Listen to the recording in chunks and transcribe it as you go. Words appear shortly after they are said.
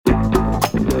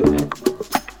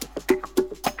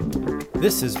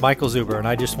This is Michael Zuber, and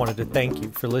I just wanted to thank you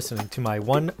for listening to my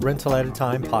One Rental at a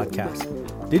Time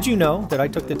podcast. Did you know that I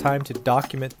took the time to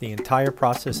document the entire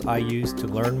process I used to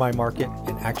learn my market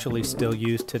and actually still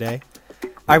use today?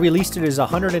 I released it as a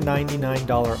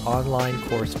 $199 online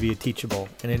course via Teachable,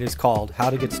 and it is called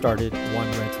How to Get Started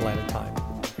One Rental at a Time.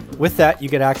 With that, you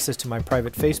get access to my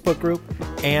private Facebook group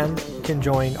and can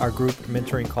join our group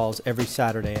mentoring calls every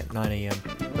Saturday at 9 a.m.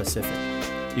 Pacific.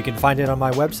 You can find it on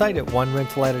my website at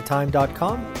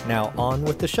onerentalatatime.com. Now on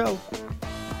with the show.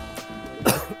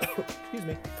 Excuse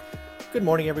me. Good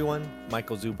morning, everyone.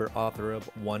 Michael Zuber, author of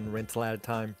One Rental at a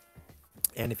Time.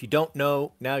 And if you don't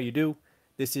know, now you do.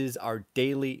 This is our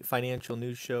daily financial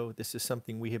news show. This is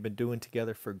something we have been doing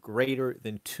together for greater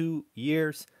than 2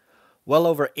 years, well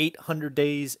over 800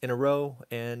 days in a row,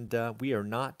 and we are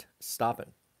not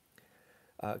stopping.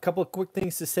 A couple of quick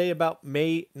things to say about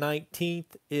May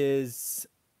 19th is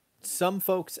some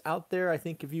folks out there, I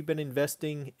think if you've been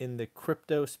investing in the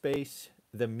crypto space,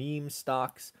 the meme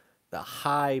stocks, the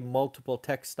high multiple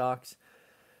tech stocks,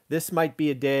 this might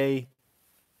be a day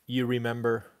you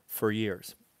remember for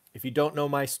years. If you don't know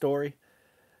my story,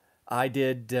 I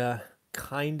did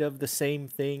kind of the same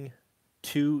thing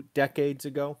 2 decades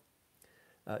ago.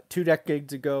 2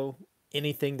 decades ago,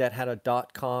 anything that had a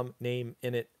 .com name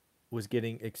in it was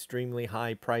getting extremely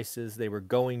high prices. They were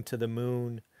going to the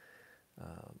moon.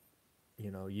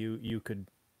 You could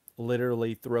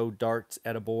literally throw darts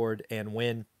at a board and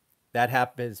win. That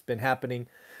has been happening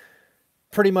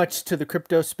pretty much to the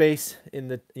crypto space in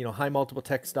the high multiple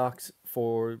tech stocks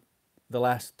for the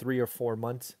last 3 or 4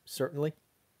 months, certainly.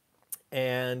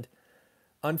 And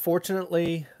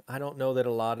unfortunately, I don't know that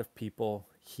a lot of people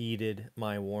heeded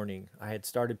my warning. I had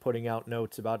started putting out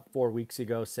notes about 4 weeks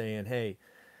ago saying, hey,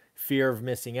 fear of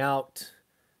missing out,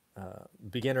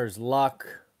 beginner's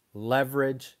luck,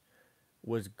 leverage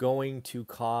was going to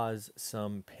cause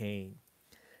some pain.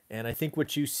 And I think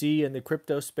what you see in the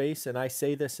crypto space, and I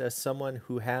say this as someone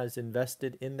who has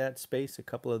invested in that space, a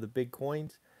couple of the big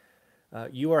coins,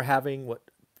 you are having what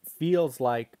feels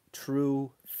like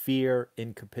true fear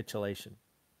in capitulation.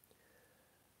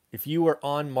 If you were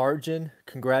on margin,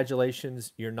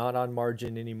 congratulations, you're not on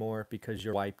margin anymore because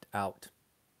you're wiped out.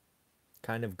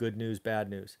 Kind of good news,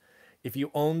 bad news. If you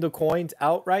own the coins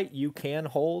outright, you can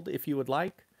hold if you would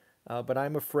like, but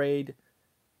I'm afraid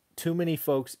too many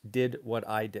folks did what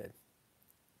I did.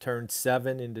 Turned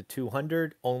 7 into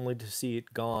 200 only to see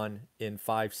it gone in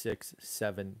 5, 6,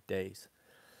 7 days.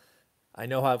 I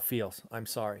know how it feels. I'm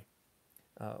sorry.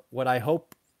 I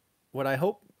hope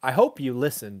you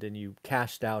listened and you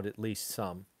cashed out at least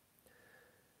some.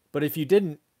 But if you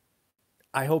didn't,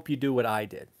 I hope you do what I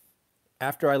did.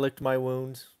 After I licked my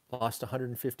wounds, lost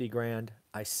 150 grand,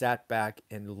 I sat back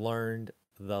and learned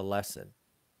the lesson.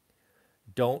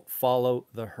 Don't follow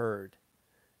the herd.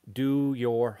 Do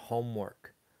your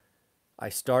homework. I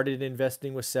started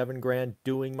investing with 7 grand,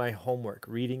 doing my homework,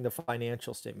 reading the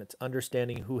financial statements,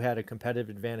 understanding who had a competitive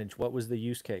advantage, what was the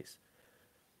use case.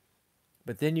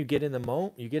 But then you get in the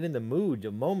mood,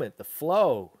 the moment, the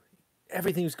flow.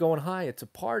 Everything's going high. It's a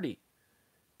party.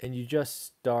 And you just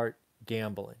start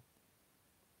gambling.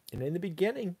 And in the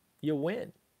beginning, you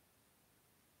win.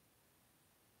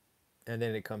 And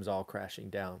then it comes all crashing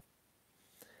down.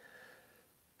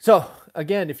 So,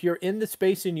 again, if you're in the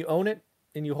space and you own it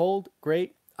and you hold,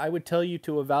 great. I would tell you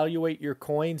to evaluate your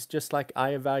coins just like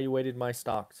I evaluated my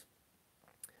stocks.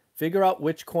 Figure out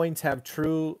which coins have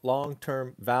true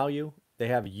long-term value. They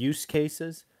have use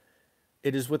cases.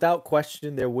 It is without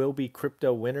question there will be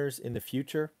crypto winners in the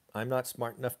future. I'm not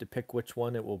smart enough to pick which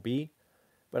one it will be.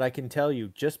 But I can tell you,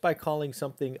 just by calling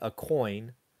something a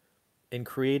coin and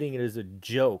creating it as a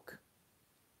joke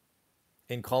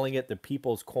and calling it the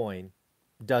people's coin,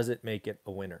 does it make it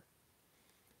a winner?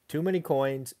 Too many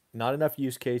coins, not enough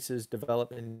use cases,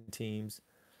 development teams.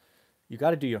 You got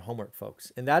to do your homework,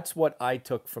 folks. And that's what I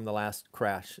took from the last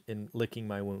crash in licking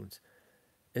my wounds,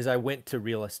 is I went to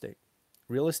real estate.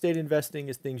 Real estate investing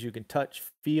is things you can touch,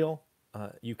 feel.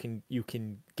 You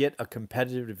can get a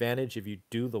competitive advantage if you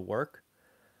do the work.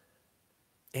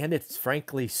 And it's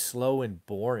frankly slow and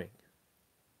boring.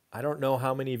 I don't know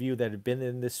how many of you that have been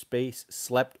in this space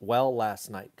slept well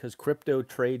last night because crypto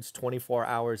trades 24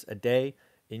 hours a day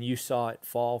and you saw it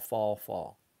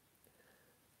fall.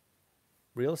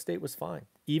 Real estate was fine.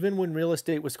 Even when real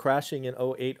estate was crashing in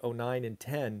 08, 09, and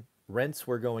 10, rents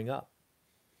were going up.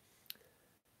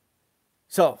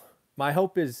 So my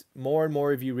hope is more and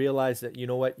more of you realize that, you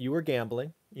know what, you were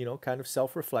gambling, kind of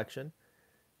self-reflection.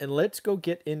 And let's go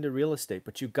get into real estate,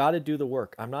 but you got to do the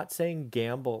work. I'm not saying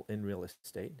gamble in real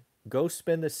estate. Go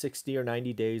spend the 60 or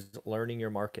 90 days learning your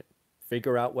market.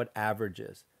 Figure out what average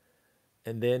is.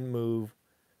 and then move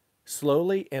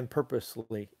slowly and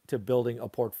purposely to building a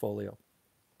portfolio.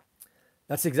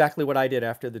 That's exactly what I did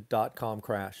after the dot-com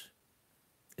crash.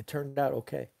 It turned out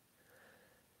okay.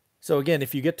 So again,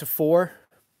 if you get to 4,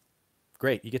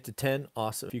 great. You get to 10,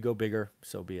 awesome. If you go bigger,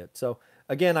 so be it. So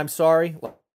again, I'm sorry.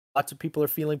 Lots of people are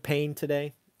feeling pain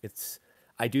today.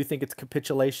 I do think it's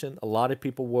capitulation. A lot of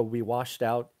people will be washed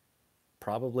out,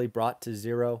 probably brought to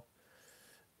zero.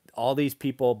 All these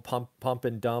people pump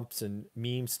and dumps and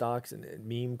meme stocks and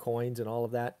meme coins and all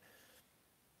of that.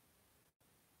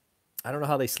 I don't know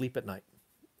how they sleep at night.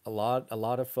 A lot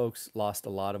of folks lost a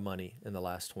lot of money in the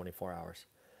last 24 hours.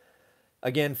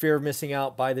 Again, fear of missing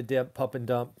out, buy the dip, pump and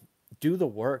dump. Do the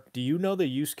work. Do you know the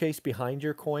use case behind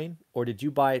your coin, or did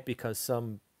you buy it because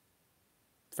some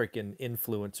freaking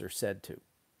influencer said to?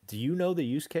 Do you know the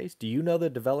use case? Do you know the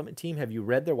development team? Have you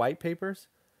read their white papers?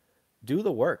 Do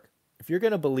the work. If you're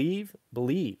going to believe,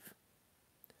 believe.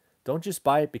 Don't just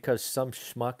buy it because some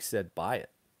schmuck said buy it.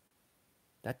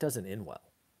 That doesn't end well.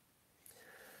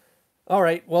 All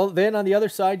right. Well, then on the other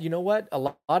side, you know what? A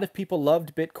lot of people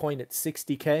loved Bitcoin at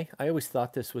 60K. I always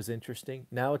thought this was interesting.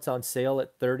 Now it's on sale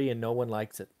at 30 and no one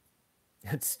likes it.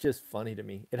 It's just funny to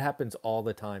me. It happens all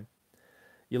the time.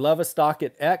 You love a stock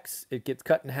at X, it gets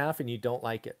cut in half and you don't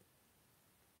like it.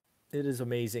 It is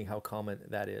amazing how common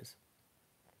that is.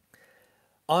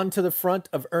 On to the front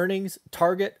of earnings,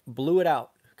 Target blew it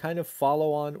out. Kind of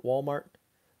follow on Walmart.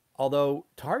 Although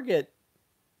Target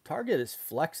is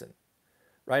flexing,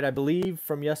 right? I believe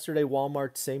from yesterday,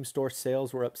 Walmart same store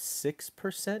sales were up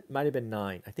 6%. Might have been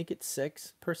 9. I think it's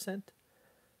 6%.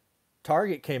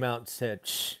 Target came out and said,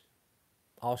 shh,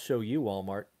 I'll show you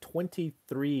Walmart, 23%.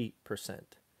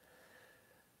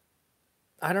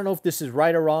 I don't know if this is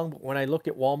right or wrong, but when I look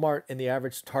at Walmart and the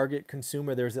average Target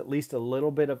consumer, there's at least a little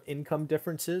bit of income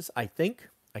differences. I think,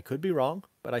 I could be wrong,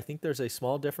 but I think there's a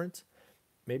small difference,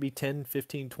 maybe 10,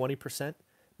 15, 20%.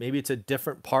 Maybe it's a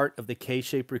different part of the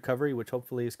K-shaped recovery, which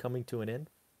hopefully is coming to an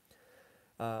end.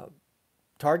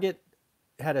 Target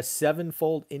had a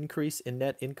 7-fold increase in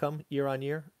net income year on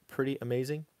year. Pretty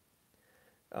amazing.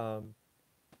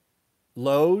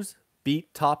 Lowe's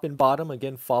beat top and bottom,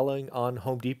 again, following on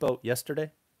Home Depot yesterday.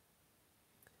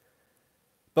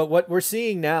 But what we're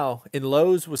seeing now, and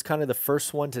Lowe's was kind of the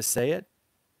first one to say it,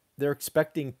 they're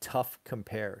expecting tough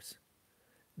compares.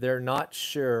 They're not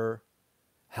sure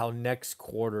how next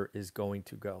quarter is going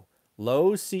to go.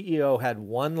 Lowe's CEO had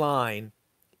one line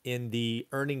in the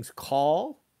earnings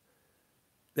call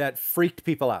that freaked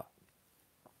people out.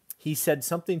 He said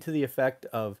something to the effect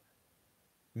of,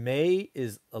 May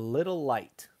is a little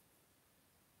light.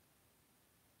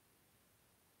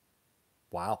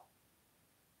 Wow.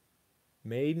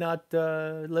 May not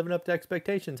living up to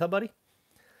expectations, huh, buddy?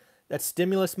 That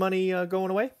stimulus money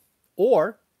going away?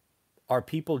 Or are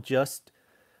people just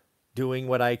doing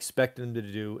what I expect them to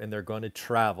do and they're going to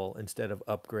travel instead of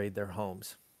upgrade their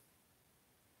homes?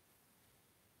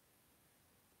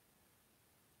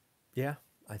 Yeah,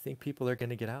 I think people are going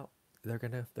to get out. They're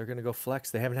going to go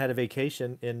flex. They haven't had a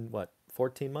vacation in what,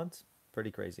 14 months?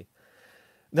 Pretty crazy.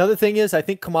 Another thing is, I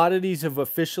think commodities have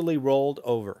officially rolled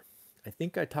over. I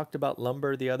think I talked about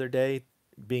lumber the other day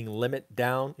being limit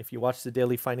down. If you watch the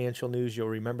daily financial news, you'll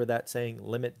remember that saying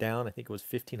limit down. I think it was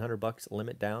 $1,500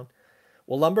 limit down.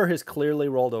 Well, lumber has clearly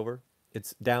rolled over.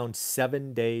 It's down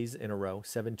 7 days in a row,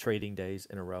 7 trading days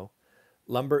in a row.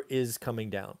 Lumber is coming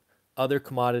down. Other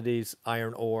commodities,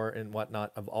 iron ore and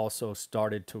whatnot, have also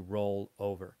started to roll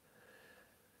over,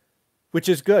 which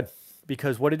is good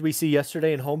because what did we see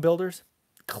yesterday in home builders?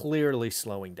 Clearly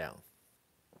slowing down.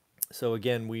 So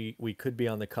again, we could be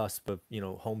on the cusp of,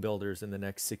 home builders in the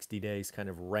next 60 days kind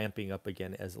of ramping up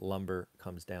again as lumber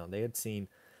comes down. They had seen,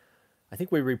 I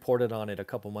think we reported on it a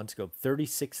couple months ago,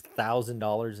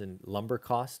 $36,000 in lumber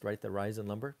cost, right? The rise in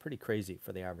lumber, pretty crazy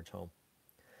for the average home.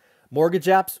 Mortgage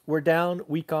apps were down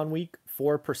week on week,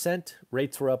 4%.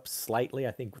 Rates were up slightly,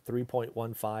 I think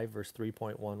 3.15 versus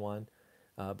 3.11,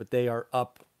 but they are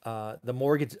up. The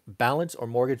mortgage balance or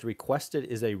mortgage requested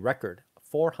is a record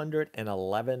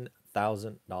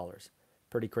 $411,000.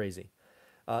 Pretty crazy.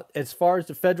 As far as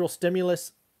the federal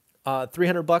stimulus,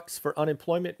 $300 for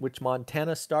unemployment, which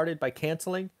Montana started by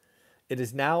canceling, it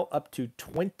is now up to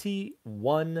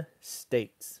 21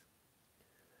 states.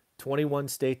 21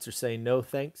 states are saying no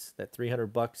thanks. That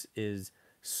 $300 is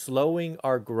slowing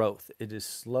our growth. It is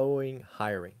slowing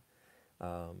hiring.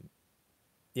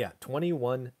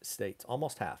 21 states,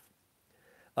 almost half.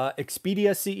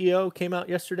 Expedia CEO came out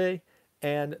yesterday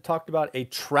and talked about a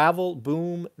travel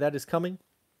boom that is coming.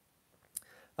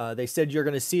 They said you're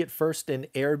going to see it first in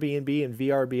Airbnb and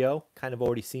VRBO. Kind of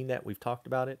already seen that. We've talked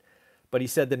about it. But he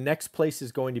said the next place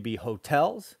is going to be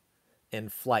hotels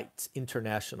and flights,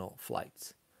 international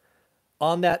flights.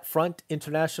 On that front,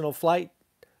 international flight,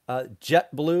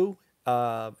 JetBlue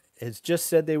has just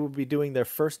said they will be doing their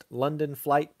first London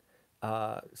flight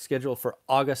scheduled for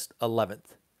August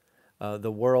 11th.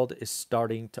 The world is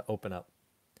starting to open up.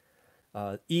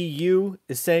 EU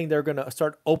is saying they're going to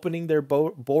start opening their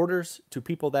borders to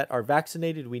people that are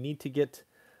vaccinated. We need to get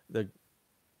the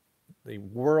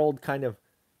world kind of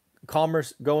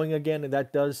commerce going again, and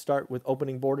that does start with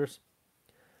opening borders.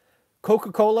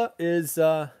 Coca-Cola is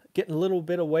getting a little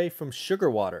bit away from sugar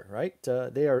water, right?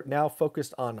 They are now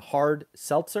focused on hard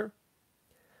seltzer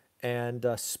and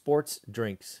sports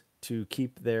drinks to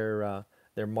keep their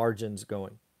margins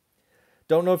going.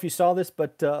 Don't know if you saw this,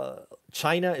 but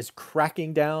China is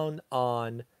cracking down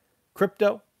on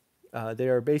crypto. They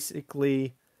are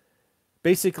basically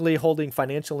holding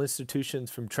financial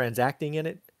institutions from transacting in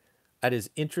it. That is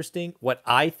interesting. What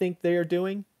I think they are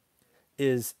doing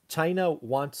is China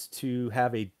wants to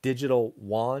have a digital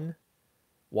yuan.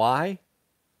 Why?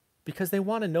 Because they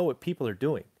want to know what people are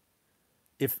doing.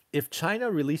 If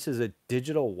China releases a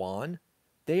digital yuan,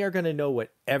 they are going to know what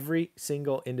every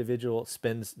single individual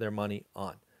spends their money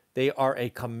on. They are a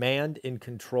command and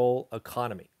control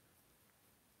economy.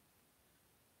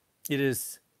 It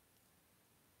is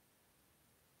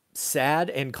sad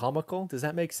and comical. Does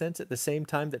that make sense? At the same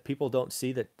time that people don't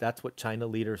see that that's what China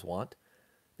leaders want.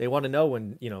 They want to know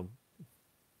when,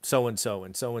 so-and-so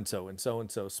and so-and-so and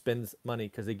so-and-so spends money.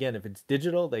 Because again, if it's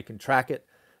digital, they can track it.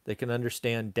 They can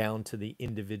understand down to the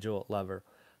individual level.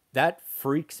 That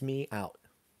freaks me out.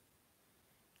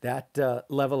 That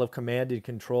level of command and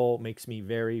control makes me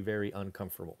very, very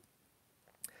uncomfortable.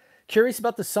 Curious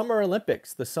about the Summer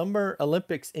Olympics. The Summer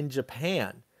Olympics in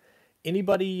Japan.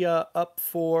 Anybody up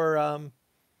for,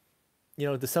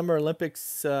 the Summer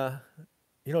Olympics,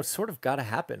 it's sort of got to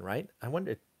happen, right? I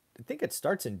think it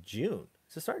starts in June.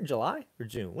 Does it start in July or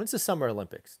June? When's the Summer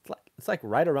Olympics? It's like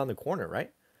right around the corner,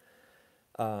 right?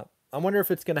 I wonder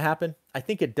if it's going to happen. I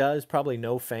think it does. Probably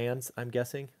no fans, I'm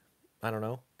guessing. I don't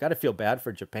know. Got to feel bad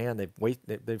for Japan.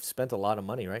 They've spent a lot of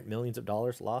money, right? Millions of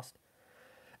dollars lost.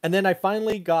 And then I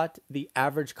finally got the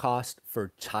average cost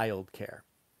for childcare.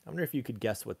 I wonder if you could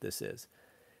guess what this is.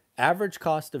 Average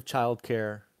cost of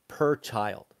childcare per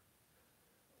child.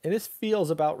 And this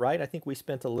feels about right. I think we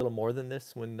spent a little more than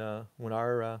this when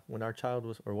our child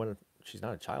was, or when she's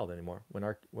not a child anymore. When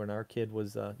our kid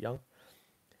was young.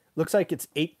 Looks like it's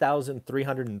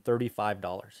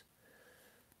 $8,335.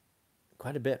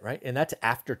 Quite a bit, right? And that's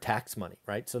after tax money,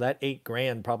 right? So that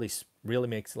 $8,000 probably really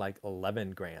makes like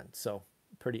 $11,000. So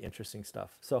pretty interesting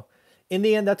stuff. So in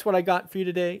the end, that's what I got for you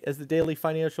today as the daily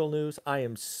financial news. I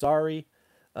am sorry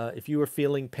if you were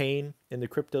feeling pain in the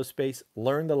crypto space.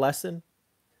 Learn the lesson.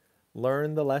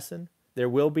 Learn the lesson. There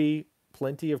will be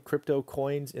plenty of crypto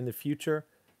coins in the future,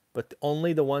 but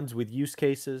only the ones with use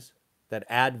cases that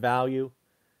add value,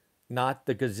 not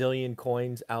the gazillion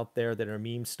coins out there that are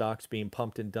meme stocks being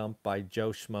pumped and dumped by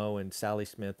Joe Schmo and Sally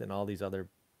Smith and all these other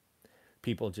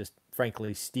people just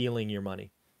frankly stealing your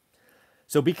money.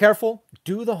 So be careful.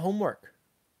 Do the homework.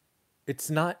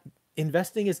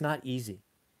 Investing is not easy.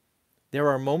 There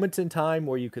are moments in time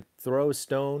where you could throw a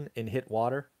stone and hit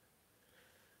water,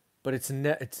 but it's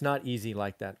not easy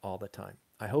like that all the time.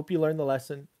 I hope you learned the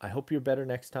lesson. I hope you're better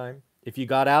next time. If you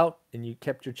got out and you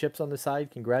kept your chips on the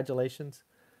side, congratulations.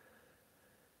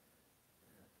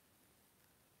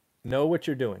 Know what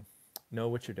you're doing. Know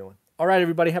what you're doing. All right,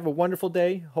 everybody, have a wonderful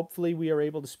day. Hopefully we are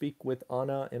able to speak with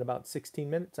Anna in about 16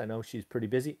 minutes. I know she's pretty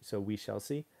busy, so we shall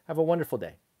see. Have a wonderful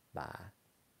day. Bye.